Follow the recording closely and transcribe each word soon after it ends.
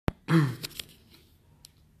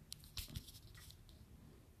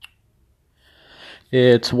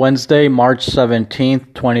It's Wednesday, March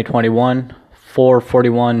 17th, 2021,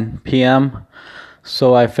 4:41 p.m.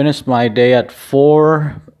 So I finished my day at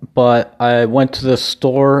 4, but I went to the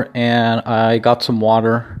store and I got some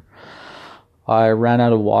water. I ran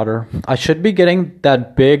out of water. I should be getting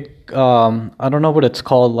that big, I don't know what it's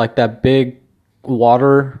called, like that big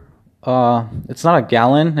water. It's not a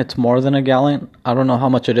gallon, it's more than a gallon. I don't know how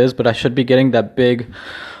much it is, but I should be getting that big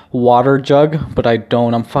water jug, but I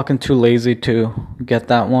don't. I'm fucking too lazy to get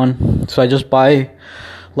that one. So I just buy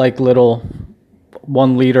like little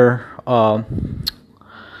 1 liter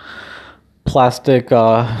plastic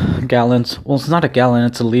gallons. Well, it's not a gallon,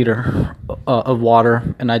 it's a liter of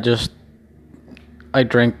water, and I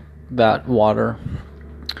drink that water.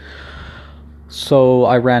 So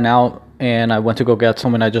I ran out and I went to go get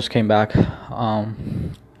some, and I just came back.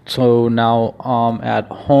 So now at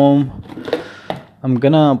home, I'm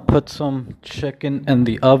gonna put some chicken in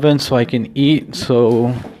the oven so I can eat.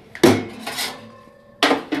 So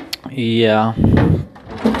yeah,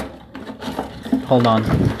 hold on.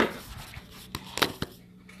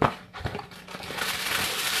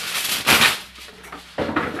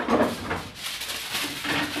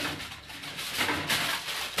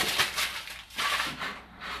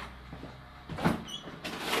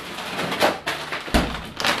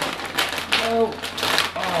 Oh,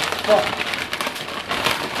 fuck.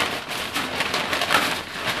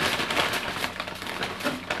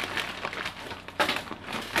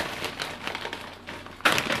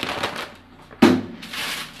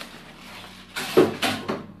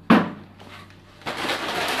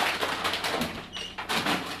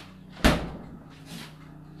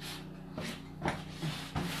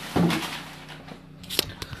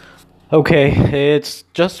 Okay, it's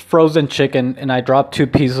just frozen chicken, and I dropped two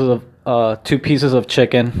pieces of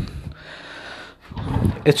chicken.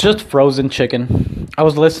 It's just frozen chicken. I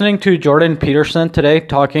was listening to Jordan Peterson today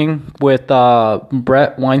talking with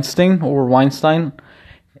Brett Weinstein,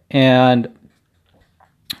 and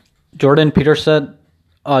Jordan Peterson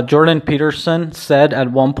said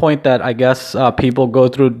at one point that I guess people go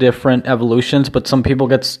through different evolutions, but some people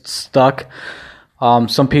get stuck.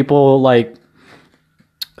 Some people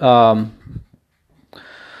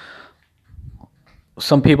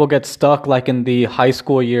some people get stuck like in the high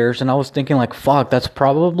school years, and I was thinking like, fuck, that's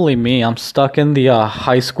probably me. I'm stuck in the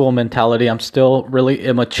high school mentality. I'm still really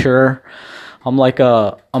immature. I'm like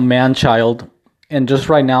a man child, and just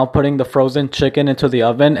right now putting the frozen chicken into the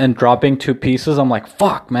oven and dropping 2 pieces, I'm like,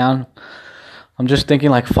 fuck, man. I'm just thinking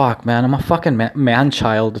like, fuck, man, I'm a fucking man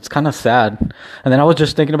child. It's kind of sad. And then I was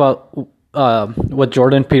just thinking about what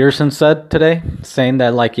Jordan Peterson said today, saying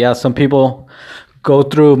that like, yeah, some people go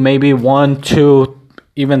through maybe 1, 2,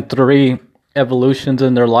 even 3 evolutions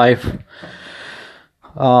in their life,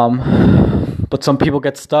 but some people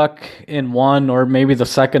get stuck in one or maybe the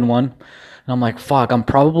second one, and I'm like, fuck, I'm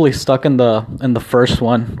probably stuck in the first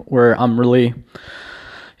one where I'm really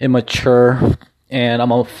immature and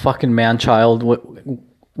I'm a fucking man child,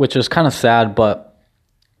 which is kind of sad. But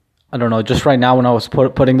I don't know, just right now when I was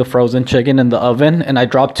putting the frozen chicken in the oven and I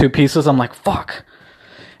dropped 2 pieces, I'm like, fuck.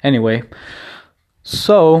 Anyway,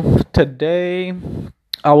 so today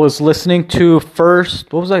I was listening to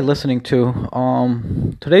what was I listening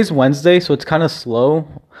to? Today's Wednesday, so it's kind of slow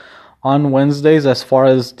on Wednesdays as far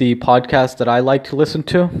as the podcast that I like to listen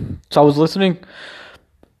to. So I was listening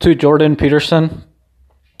to Jordan Peterson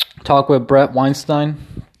talk with Brett Weinstein,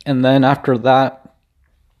 and then after that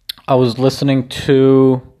I was listening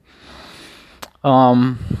to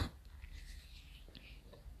I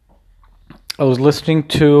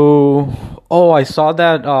saw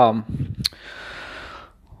that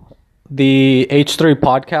the H3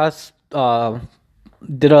 podcast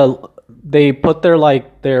they put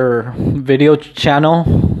their video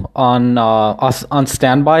channel on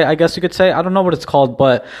standby, I guess you could say. I don't know what it's called,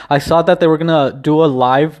 but I saw that they were gonna do a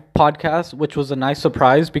live podcast, which was a nice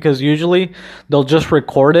surprise because usually they'll just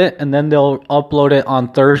record it and then they'll upload it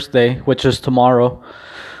on Thursday, which is tomorrow.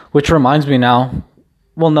 Which reminds me now,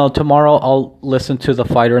 well, no, tomorrow I'll listen to The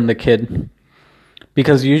Fighter and the Kid,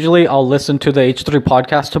 because usually I'll listen to the H3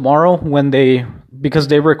 podcast tomorrow because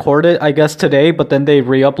they record it, I guess, today, but then they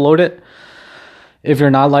re-upload it. If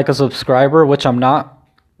you're not like a subscriber, which I'm not,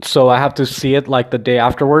 so I have to see it like the day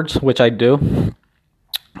afterwards, which I do.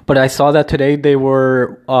 But I saw that today they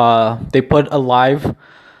put a live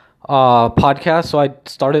podcast, so I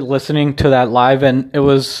started listening to that live, and it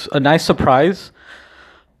was a nice surprise.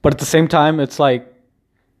 But at the same time, it's like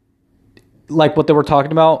what they were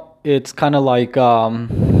talking about, it's kind of like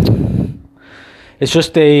it's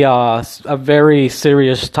just a very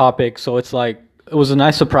serious topic. So it's like it was a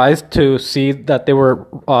nice surprise to see that they were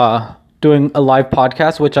doing a live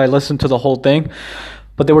podcast, which I listened to the whole thing.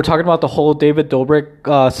 But they were talking about the whole David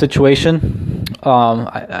Dobrik situation.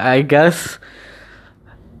 I guess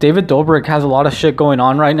David Dobrik has a lot of shit going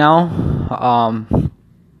on right now,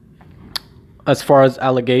 as far as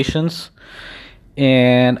allegations.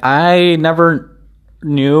 And I never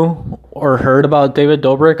knew or heard about David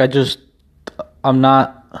Dobrik.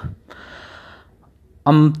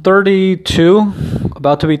 I'm 32,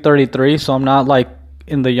 about to be 33, so I'm not like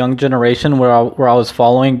in the young generation where I was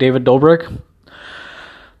following David Dobrik.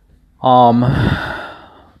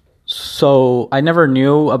 So I never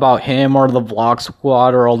knew about him or the Vlog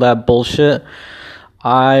Squad or all that bullshit.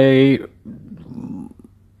 I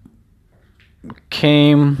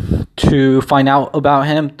came to find out about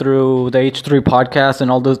him through the H3 podcast and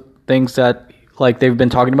all the things that like they've been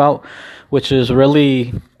talking about, which is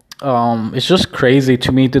really it's just crazy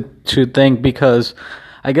to me to think, because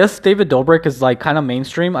I guess David Dobrik is like kind of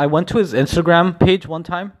mainstream. I went to his Instagram page one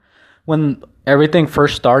time when everything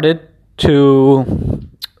first started to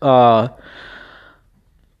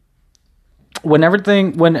when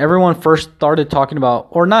everyone first started talking about,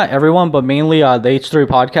 or not everyone, but mainly the H3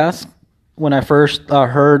 podcast. When I first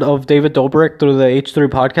heard of David Dobrik through the H3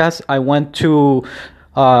 podcast, I went to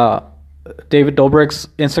David Dobrik's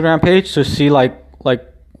Instagram page to see like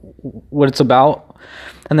what it's about.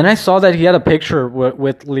 And then I saw that he had a picture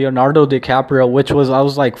with Leonardo DiCaprio, which was, I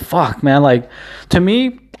was like, fuck, man. Like, to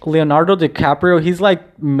me, Leonardo DiCaprio, he's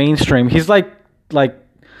like mainstream. He's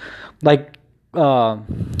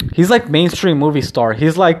he's like mainstream movie star.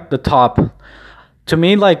 He's like the top. To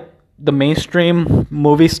me, like the mainstream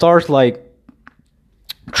movie stars, like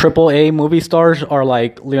AAA movie stars, are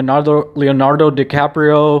like Leonardo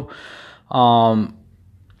DiCaprio,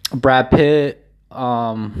 Brad Pitt,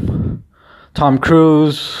 Tom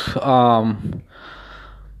Cruise,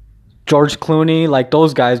 George Clooney. Like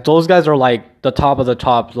those guys are like the top of the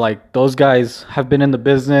top. Like those guys have been in the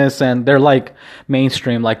business and they're like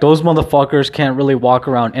mainstream. Like those motherfuckers can't really walk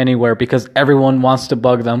around anywhere because everyone wants to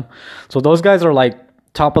bug them. So those guys are like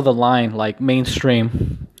top of the line, like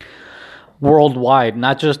mainstream, worldwide,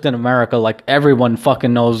 not just in America. Like everyone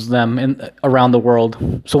fucking knows them around the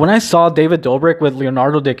world. So when I saw David Dobrik with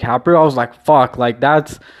Leonardo DiCaprio, I was like, fuck, like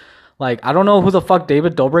that's like, I don't know who the fuck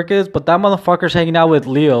David Dobrik is, but that motherfucker's hanging out with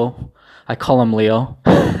Leo. I call him Leo.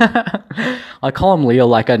 I call him Leo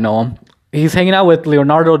like I know him. He's hanging out with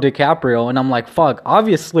Leonardo DiCaprio, and I'm like, fuck,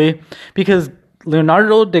 obviously, because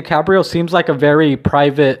Leonardo DiCaprio seems like a very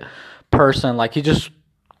private person. Like he just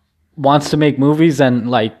wants to make movies and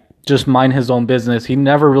like just mind his own business. He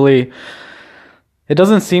never really, it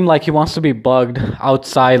doesn't seem like he wants to be bugged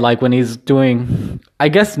outside, like when he's doing, I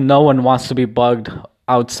guess no one wants to be bugged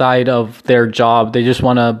outside of their job. They just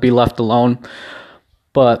want to be left alone.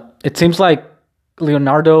 But it seems like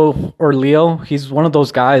Leonardo, or Leo, he's one of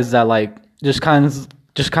those guys that like just kind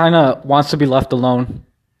of wants to be left alone.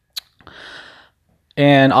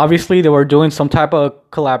 And obviously they were doing some type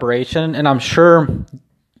of collaboration, and I'm sure,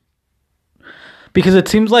 because it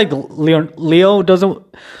seems like Leo doesn't,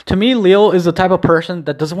 to me, Leo is the type of person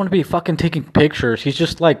that doesn't want to be fucking taking pictures. He's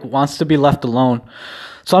just like wants to be left alone.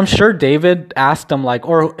 So I'm sure David asked him, like,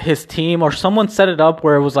 or his team or someone set it up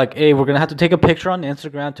where it was like, hey, we're going to have to take a picture on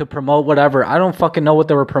Instagram to promote whatever. I don't fucking know what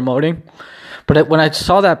they were promoting. But when I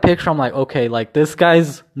saw that picture, I'm like, okay, like this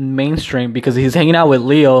guy's mainstream because he's hanging out with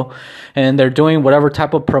Leo and they're doing whatever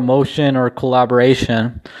type of promotion or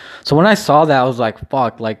collaboration. So when I saw that, I was like,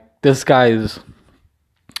 fuck, like this guy's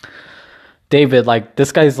David, like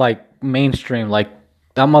this guy's like mainstream, like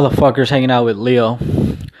that motherfucker's hanging out with Leo.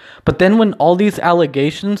 But then when all these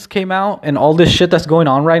allegations came out and all this shit that's going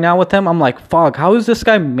on right now with him, I'm like, fuck, how is this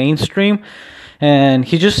guy mainstream? And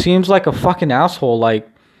he just seems like a fucking asshole. Like,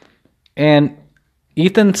 and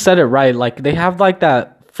Ethan said it right. Like, they have like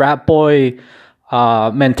that frat boy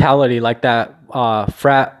mentality, like that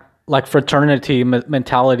fraternity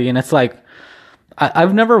mentality. And it's like,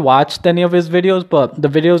 I've never watched any of his videos, but the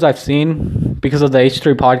videos I've seen because of the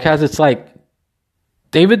H3 podcast, it's like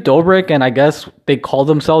David Dobrik, and I guess they call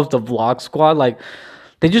themselves the Vlog Squad. Like,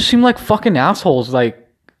 they just seem like fucking assholes. Like,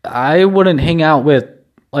 I wouldn't hang out with,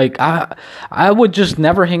 like, I would just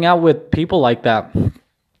never hang out with people like that.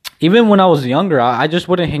 Even when I was younger, I just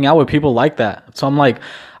wouldn't hang out with people like that. So I'm like,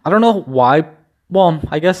 I don't know why. Well,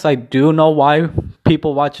 I guess I do know why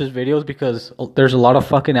people watch his videos, because there's a lot of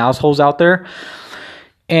fucking assholes out there.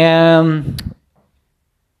 And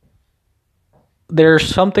there's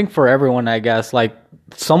something for everyone, I guess. Like,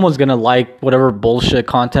 someone's gonna like whatever bullshit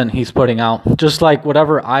content he's putting out. Just like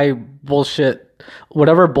whatever I bullshit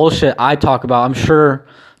whatever bullshit I talk about, I'm sure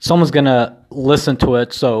someone's gonna listen to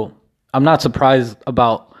it. So I'm not surprised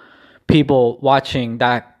about people watching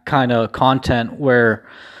that kind of content where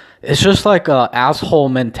it's just like a asshole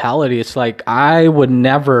mentality. It's like I would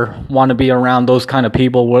never want to be around those kind of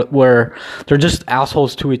people where they're just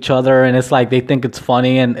assholes to each other, and it's like they think it's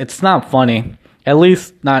funny, and it's not funny. At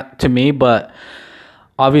least not to me, but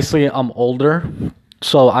obviously I'm older,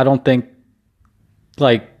 so I don't think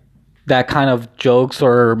like that kind of jokes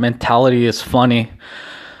or mentality is funny.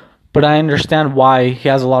 But I understand why he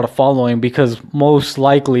has a lot of following, because most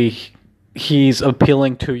likely he's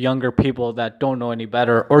appealing to younger people that don't know any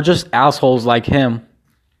better, or just assholes like him.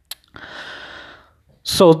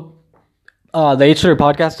 So the H3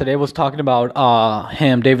 podcast today was talking about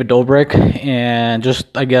him, David Dobrik, and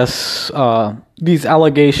just, I guess, these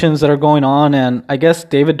allegations that are going on. And I guess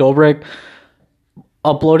David Dobrik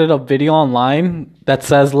uploaded a video online that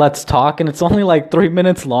says "Let's talk," and it's only like 3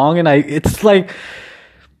 minutes long, and it's like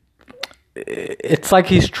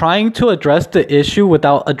he's trying to address the issue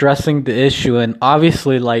without addressing the issue, and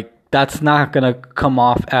obviously like that's not gonna come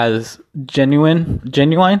off as genuine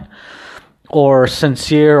or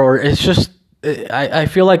sincere, or it's just I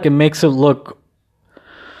feel like it makes it look,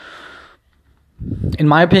 in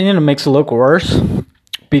my opinion, it makes it look worse,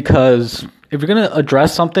 because if you're gonna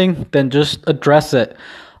address something, then just address it.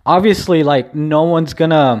 Obviously, like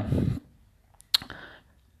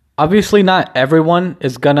obviously not everyone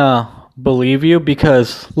is gonna believe you,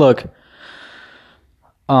 because look,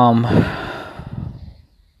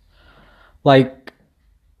 like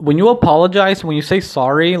when you apologize, when you say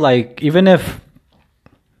sorry, like even if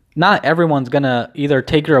not everyone's gonna either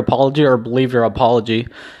take your apology or believe your apology,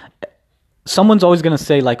 someone's always gonna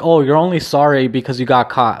say like, oh, you're only sorry because you got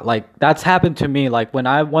caught. Like that's happened to me. Like when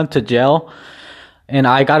I went to jail and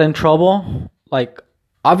I got in trouble, like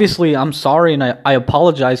obviously I'm sorry and I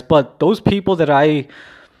apologize, but those people that I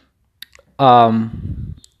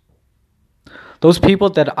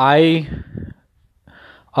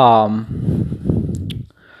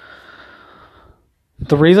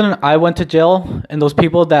the reason I went to jail, and those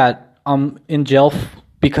people that I'm in jail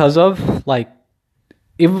because of, like,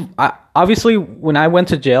 obviously when I went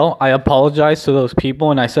to jail, I apologized to those people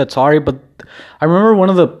and I said sorry, but I remember one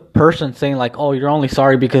of the persons saying like, oh, you're only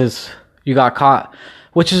sorry because you got caught,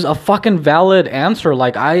 which is a fucking valid answer.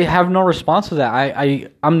 Like, I have no response to that.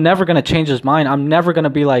 I'm never going to change his mind. I'm never going to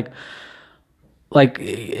be like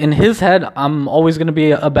in his head, I'm always going to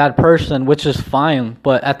be a bad person, which is fine.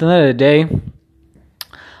 But at the end of the day,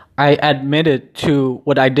 I admitted to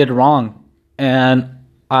what I did wrong and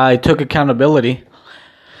I took accountability.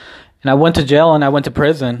 And I went to jail and I went to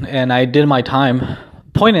prison and I did my time.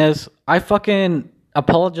 Point is, I fucking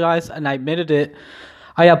apologized and I admitted it.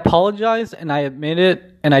 I apologized and I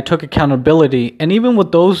admitted and I took accountability. And even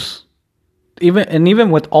with those,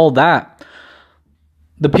 even with all that,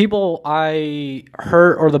 the people I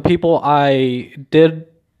hurt or the people I did,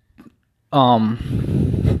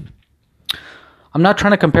 I'm not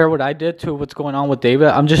trying to compare what I did to what's going on with David.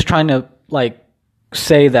 I'm just trying to like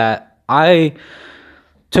say that I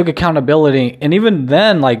took accountability, and even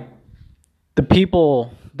then, like the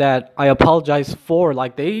people that I apologized for,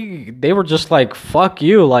 like they were just like, fuck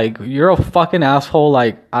you, like you're a fucking asshole,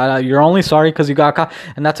 like you're only sorry because you got caught.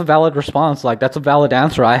 And that's a valid response, like that's a valid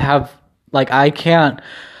answer.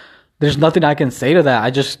 There's nothing I can say to that.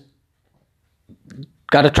 I just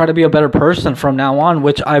got to try to be a better person from now on,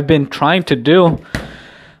 which I've been trying to do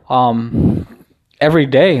every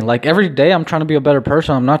day. Like every day I'm trying to be a better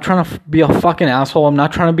person. I'm not trying to be a fucking asshole. I'm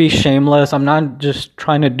not trying to be shameless. I'm not just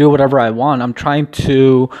trying to do whatever I want. I'm trying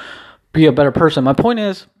to be a better person. My point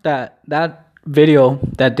is that video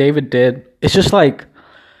that David did, it's just like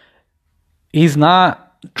he's like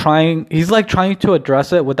trying to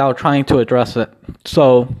address it without trying to address it.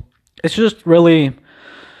 So it's just really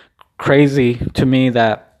crazy to me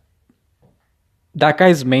that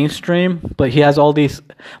guy's mainstream, but he has all these.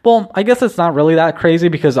 Well, I guess it's not really that crazy,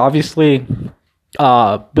 because obviously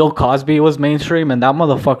Bill Cosby was mainstream and that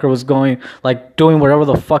motherfucker was doing whatever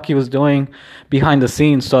the fuck he was doing behind the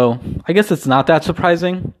scenes. So I guess it's not that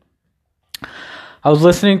surprising. I was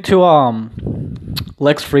listening to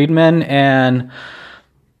Lex Fridman and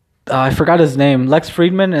I forgot his name. Lex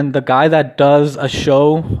Fridman and the guy that does a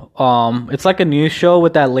show. It's like a news show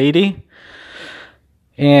with that lady.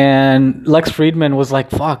 And Lex Fridman was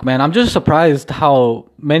like, fuck, man, I'm just surprised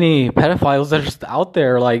how many pedophiles are just out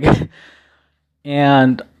there. Like,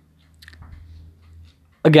 and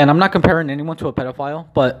again, I'm not comparing anyone to a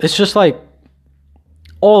pedophile, but it's just like,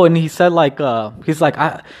 oh, and he said like,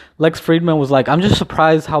 Lex Fridman was like, I'm just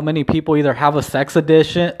surprised how many people either have a sex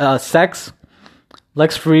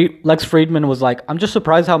Lex Friedman was like, I'm just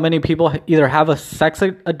surprised how many people either have a sex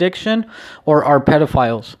addiction or are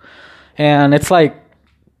pedophiles. And it's like,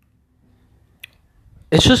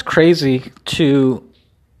 it's just crazy to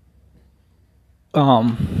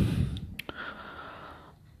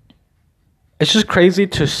it's just crazy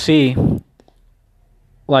to see,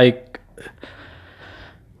 like,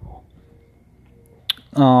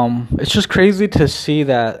 it's just crazy to see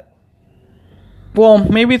that. Well,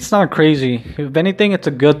 maybe it's not crazy. If anything, it's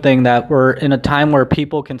a good thing that we're in a time where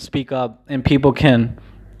people can speak up and people can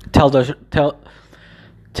tell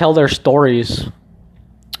their stories,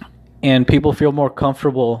 and people feel more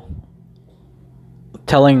comfortable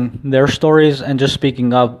telling their stories and just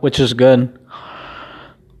speaking up, which is good.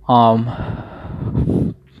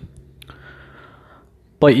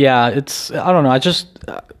 But yeah, I don't know.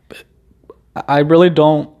 I really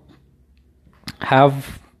don't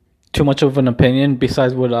have too much of an opinion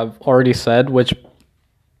besides what I've already said, which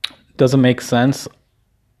doesn't make sense,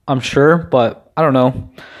 I'm sure, but I don't know.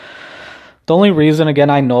 The only reason, again,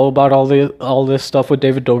 I know about all this stuff with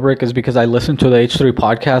David Dobrik is because I listen to the H3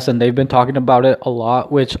 podcast, and they've been talking about it a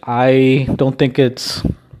lot, which I don't think it's.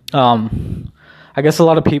 I guess a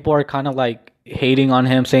lot of people are kind of like hating on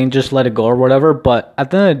him, saying just let it go or whatever. But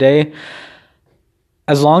at the end of the day,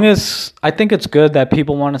 as long as I think it's good that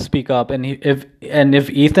people want to speak up, and if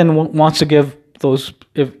Ethan wants to give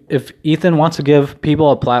if Ethan wants to give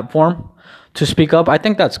people a platform to speak up, I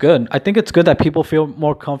think that's good. I think it's good that people feel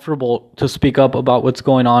more comfortable to speak up about what's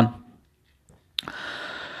going on.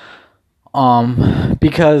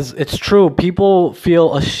 Because it's true, people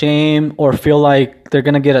feel ashamed or feel like they're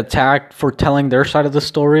gonna get attacked for telling their side of the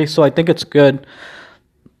story. So I think it's good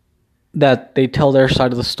that they tell their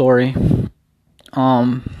side of the story.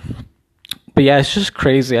 But yeah, it's just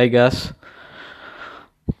crazy, I guess.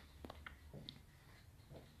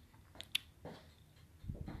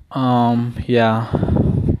 Yeah.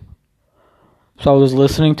 So I was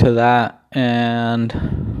listening to that, and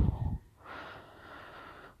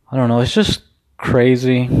I don't know, it's just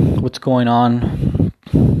crazy what's going on.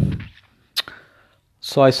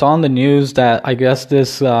 So I saw on the news that I guess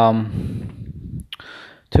this, to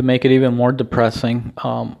make it even more depressing,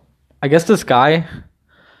 I guess this guy,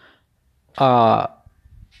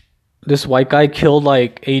 this white guy killed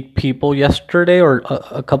like 8 people yesterday or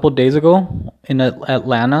a couple days ago in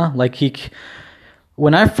Atlanta. Like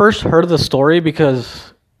when I first heard the story,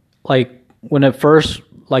 because like when it first,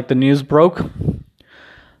 like the news broke,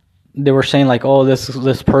 they were saying like, oh,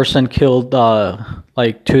 this person killed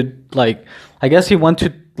like 2, like I guess he went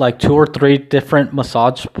to like 2 or 3 different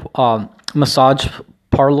massage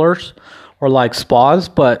parlors or like spas.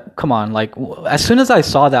 But come on, like as soon as I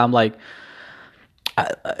saw that, I'm like,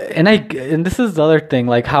 and this is the other thing,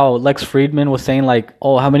 like how Lex Friedman was saying like,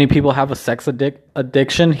 oh, how many people have a sex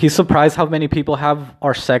addiction? He's surprised how many people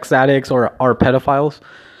are sex addicts or are pedophiles.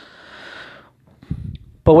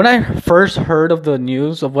 But when I first heard of the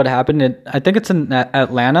news of what happened, I think it's in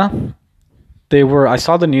Atlanta. I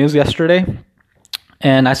saw the news yesterday,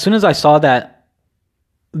 and as soon as I saw that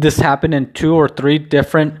this happened in 2 or 3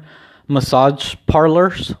 different massage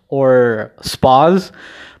parlors or spas,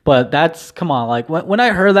 but come on, like when I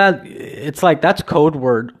heard that, it's like that's code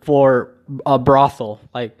word for a brothel.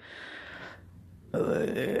 Like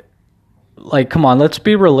come on, let's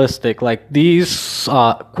be realistic. Like these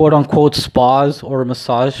quote unquote spas or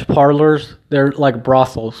massage parlors, they're like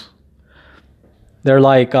brothels. They're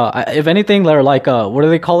like, if anything, they're like what do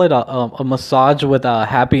they call it? A massage with a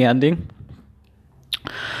happy ending.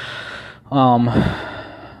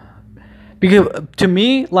 Because to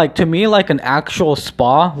me, like an actual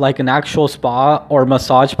spa, or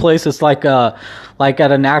massage place, is like at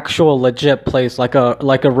an actual legit place, like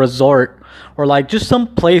a resort, or like just some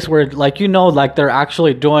place where like like they're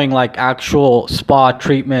actually doing like actual spa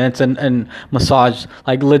treatments and massage,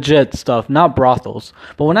 like legit stuff, not brothels.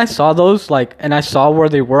 But when I saw those, like, and I saw where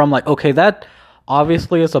they were, I'm like, okay, that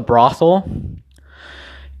obviously is a brothel.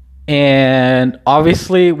 And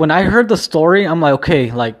obviously, when I heard the story, I'm like, okay,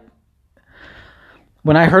 like.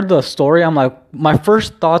 When I heard the story, I'm like, my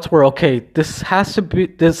first thoughts were, okay,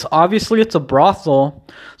 obviously it's a brothel,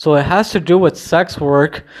 so it has to do with sex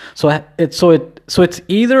work. So it's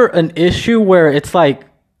either an issue where it's like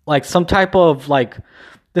some type of like,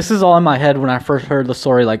 this is all in my head when I first heard the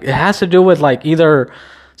story. Like it has to do with like either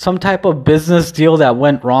some type of business deal that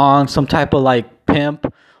went wrong, some type of like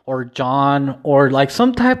pimp or John, or like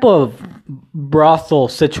some type of brothel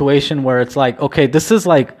situation where it's like, okay, this is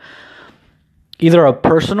like either a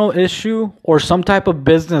personal issue or some type of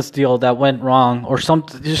business deal that went wrong, or some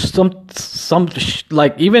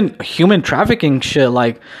like even human trafficking shit.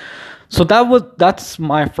 Like So that's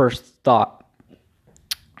my first thought.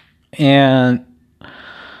 And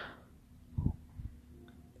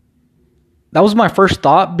that was my first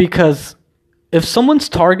thought because if someone's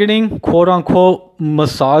targeting quote unquote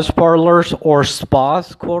massage parlors or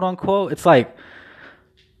spas, quote unquote, it's like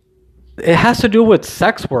it has to do with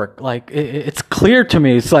sex work. Like it's clear to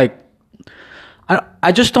me. It's like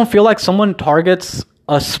I just don't feel like someone targets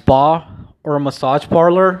a spa or a massage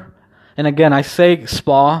parlor. And again, I say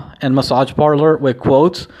spa and massage parlor with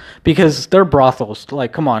quotes because they're brothels.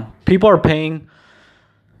 Like, come on. People are paying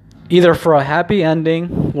either for a happy ending,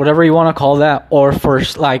 whatever you want to call that, or for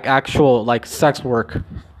like actual like sex work.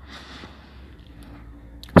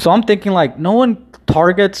 So I'm thinking like no one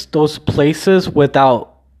targets those places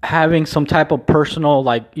without having some type of personal,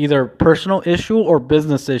 like either personal issue or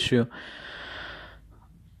business issue.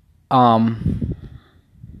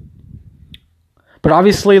 But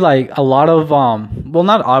obviously, like a lot of well,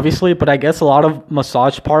 not obviously, but I guess a lot of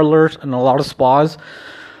massage parlors and a lot of spas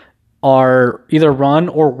are either run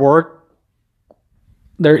or work.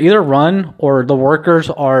 They're either run or the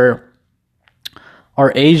workers are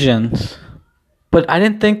Asians. But I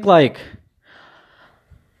didn't think like,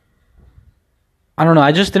 I don't know,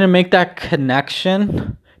 I just didn't make that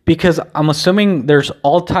connection because I'm assuming there's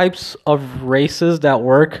all types of races that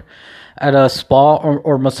work at a spa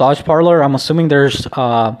or massage parlor. I'm assuming there's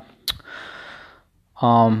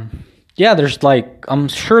there's like, I'm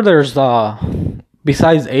sure there's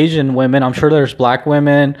besides Asian women, I'm sure there's black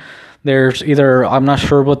women. There's either, I'm not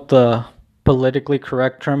sure what the politically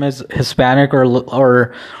correct term is, Hispanic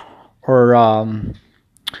or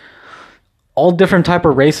all different type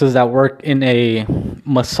of races that work in a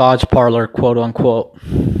massage parlor, quote unquote.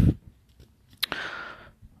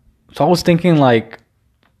 So I was thinking like,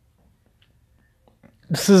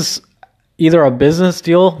 this is either a business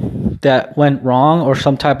deal that went wrong or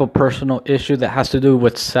some type of personal issue that has to do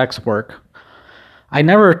with sex work. I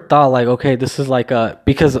never thought like, okay, this is like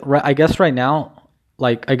because I guess right now,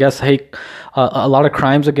 like I guess a lot of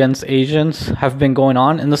crimes against Asians have been going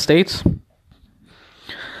on in the States.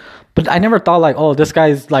 But I never thought like, oh, this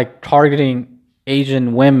guy's like targeting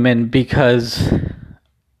Asian women, because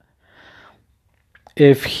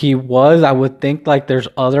if he was, I would think like there's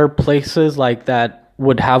other places like that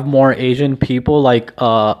would have more Asian people, like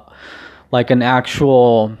an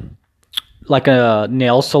actual, like a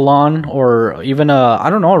nail salon or even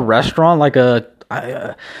a restaurant, like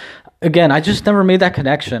again, I just never made that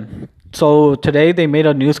connection. So today they made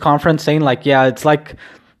a news conference saying like, yeah, it's like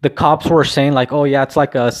the cops were saying like, oh yeah, it's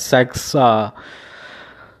like a sex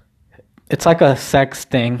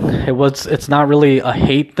thing. It's not really a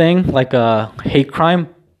hate thing, like a hate crime,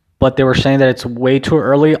 but they were saying that it's way too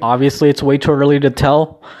early. Obviously it's way too early to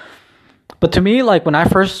tell. But to me, like when I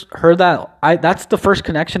first heard that, that's the first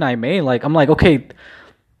connection I made. Like I'm like, okay,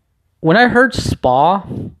 when I heard spa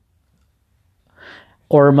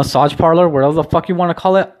or massage parlor, whatever the fuck you want to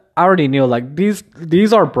call it, I already knew like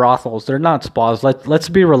these are brothels. They're not spas. Let's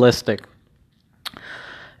be realistic.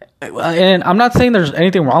 And I'm not saying there's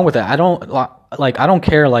anything wrong with it. I don't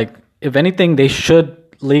care. Like if anything, they should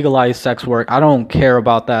legalize sex work. I don't care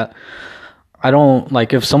about that. I don't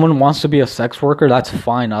like, if someone wants to be a sex worker, that's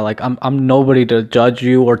fine. I'm nobody to judge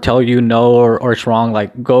you or tell you no or it's wrong.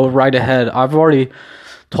 Like go right ahead. I've already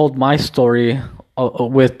told my story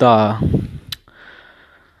with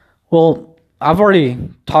I've already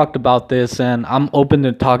talked about this and I'm open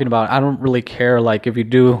to talking about it. I don't really care like if you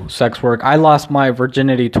do sex work. I lost my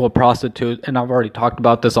virginity to a prostitute and I've already talked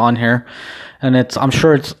about this on here. And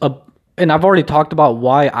and I've already talked about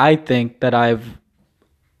why I think that I've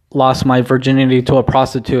lost my virginity to a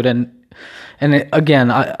prostitute. And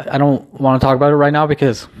again, I don't want to talk about it right now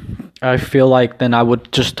because I feel like then I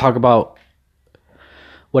would just talk about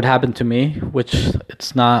what happened to me, which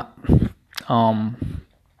it's not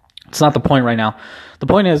the point right now. The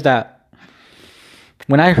point is that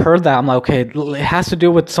when I heard that, I'm like, okay, it has to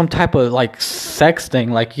do with some type of like sex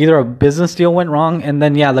thing. Like either a business deal went wrong, and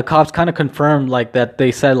then yeah, the cops kind of confirmed like that.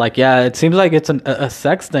 They said like, yeah, it seems like it's a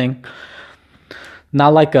sex thing,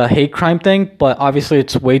 not like a hate crime thing. But obviously,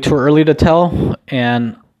 it's way too early to tell,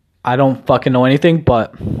 and I don't fucking know anything.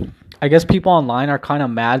 But I guess people online are kind of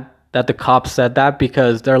mad that the cops said that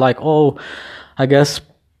because they're like, oh, I guess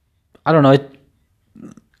I don't know.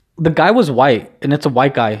 The guy was white and it's a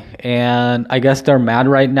white guy, and I guess they're mad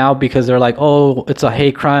right now because they're like, oh, it's a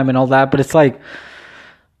hate crime and all that. But it's like,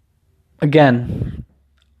 again,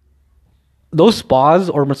 those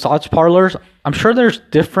spas or massage parlors, I'm sure there's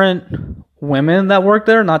different women that work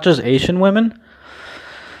there, not just Asian women.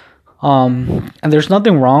 And there's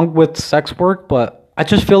nothing wrong with sex work, but I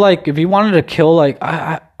just feel like if he wanted to kill, like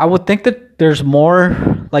I would think that there's more.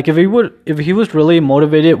 Like if he was really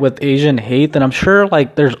motivated with Asian hate, then I'm sure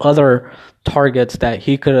like there's other targets that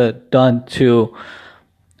he could have done to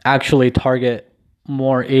actually target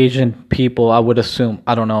more Asian people. I would assume.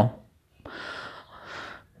 I don't know.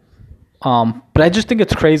 But I just think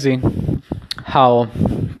it's crazy how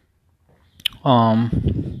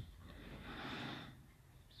um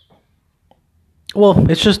well,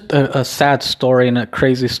 it's just a sad story and a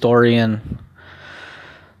crazy story, and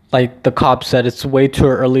like the cop said, it's way too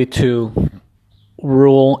early to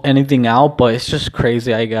rule anything out, but it's just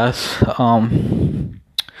crazy, I guess.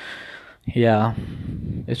 Yeah,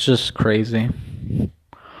 it's just crazy.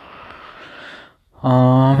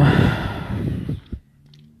 Um,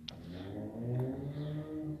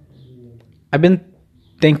 I've been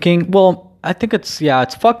thinking. Well, I think it's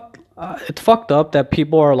fucked. It's fucked up that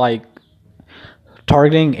people are like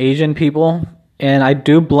targeting Asian people, and I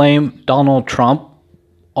do blame Donald Trump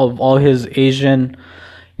of all his Asian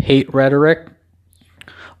hate rhetoric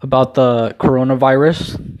about the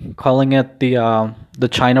coronavirus, calling it the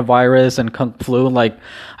China virus and Kung flu. Like,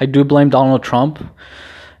 I do blame Donald Trump,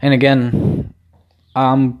 and again,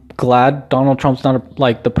 I'm glad Donald Trump's not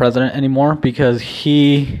like the president anymore because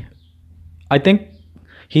I think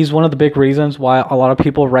he's one of the big reasons why a lot of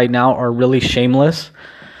people right now are really shameless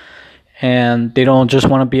and they don't just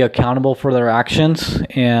want to be accountable for their actions.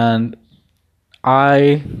 And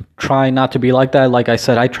I try not to be like that. Like I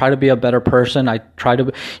said, I try to be a better person. I try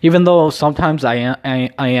to, even though sometimes I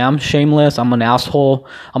am shameless, I'm an asshole,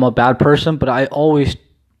 I'm a bad person, but I always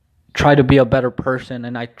try to be a better person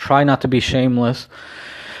and I try not to be shameless.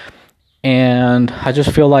 And I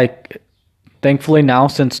just feel like, thankfully now,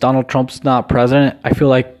 since Donald Trump's not president, I feel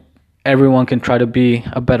like everyone can try to be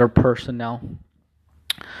a better person now.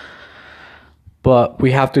 But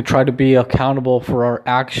we have to try to be accountable for our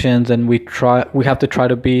actions, and we have to try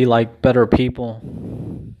to be like better people.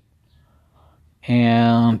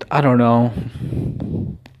 And I don't know.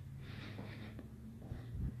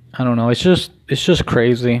 It's just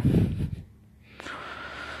crazy.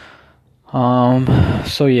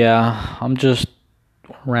 So yeah, I'm just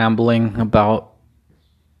rambling about.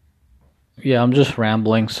 Yeah, I'm just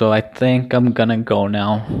rambling. So I think I'm gonna go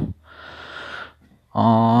now.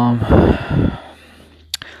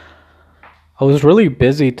 I was really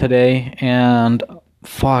busy today, and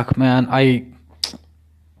fuck, man, I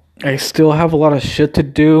still have a lot of shit to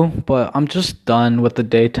do, but I'm just done with the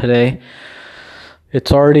day today.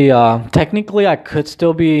 It's already technically I could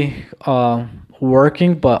still be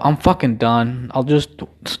working, but I'm fucking done. I'll just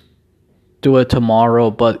do it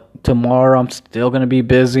tomorrow, but tomorrow I'm still gonna be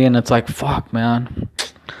busy, and it's like, fuck, man.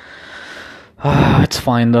 It's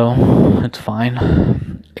fine though. It's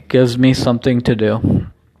fine. It gives me something to do.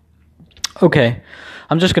 Okay,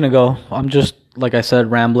 I'm just gonna go. I'm just, like I said,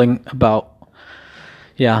 rambling about.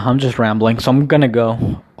 Yeah, I'm just rambling, so I'm gonna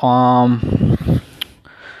go.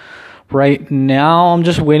 Right now I'm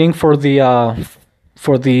just waiting for the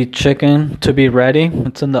chicken to be ready.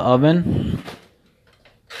 It's in the oven.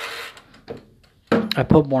 I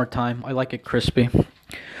put more time. I like it crispy.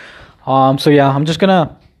 So yeah, I'm just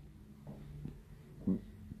gonna.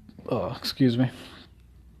 Excuse me.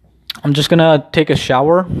 I'm just gonna take a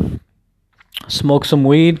shower, smoke some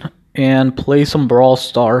weed, and play some Brawl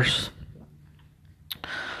Stars.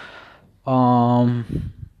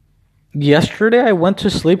 Yesterday I went to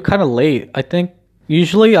sleep kind of late. I think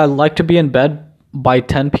usually I like to be in bed by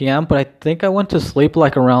 10 p.m., but I think I went to sleep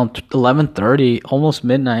like around 11:30, almost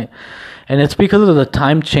midnight. And it's because of the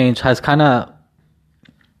time change has kind of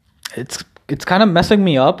it's kind of messing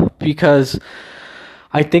me up because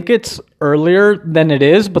I think it's earlier than it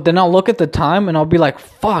is, but then I'll look at the time and I'll be like,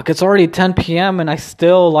 fuck, it's already 10 p.m. and I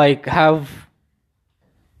still like have.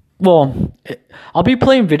 Well, I'll be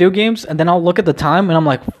playing video games and then I'll look at the time and I'm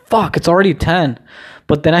like, fuck, it's already 10.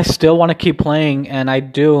 But then I still want to keep playing, and I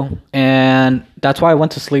do. And that's why I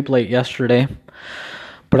went to sleep late yesterday.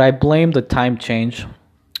 But I blame the time change.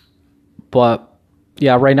 But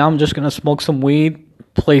yeah, right now I'm just going to smoke some weed,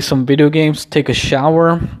 play some video games, take a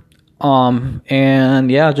shower.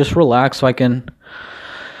 And yeah, just relax so I can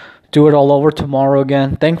do it all over tomorrow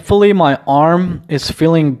again. Thankfully, my arm is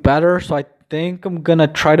feeling better, so I think I'm gonna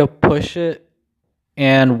try to push it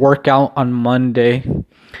and work out on Monday.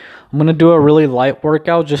 I'm gonna do a really light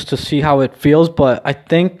workout just to see how it feels, but I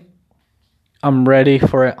think I'm ready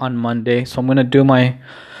for it on Monday. So I'm gonna do my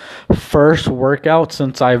first workout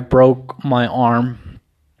since I broke my arm.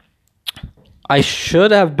 I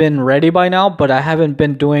should have been ready by now, but I haven't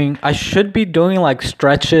been doing. I should be doing like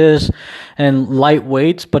stretches and light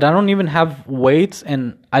weights, but I don't even have weights,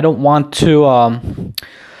 and I don't want to.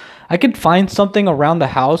 I could find something around the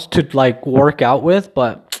house to like work out with,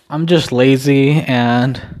 but I'm just lazy,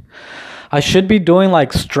 and I should be doing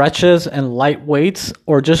like stretches and light weights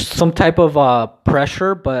or just some type of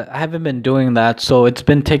pressure, but I haven't been doing that. So it's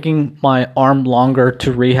been taking my arm longer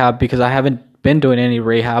to rehab because I haven't been doing any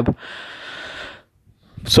rehab.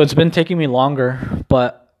 So it's been taking me longer,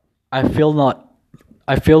 but I feel like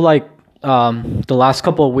the last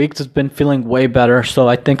couple of weeks has been feeling way better. So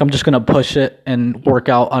I think I'm just gonna push it and work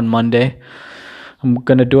out on Monday. I'm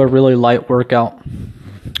gonna do a really light workout.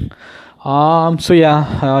 So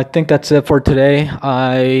yeah, I think that's it for today.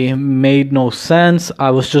 I made no sense.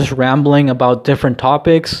 I was just rambling about different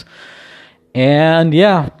topics. And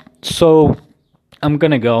yeah, so I'm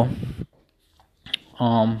gonna go.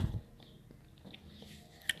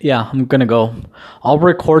 Yeah, I'm gonna go. I'll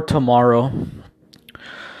record tomorrow.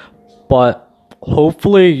 But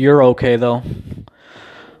hopefully you're okay though.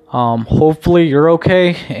 Hopefully you're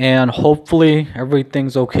okay, and hopefully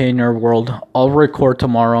everything's okay in your world. I'll record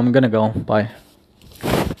tomorrow. I'm gonna go. Bye.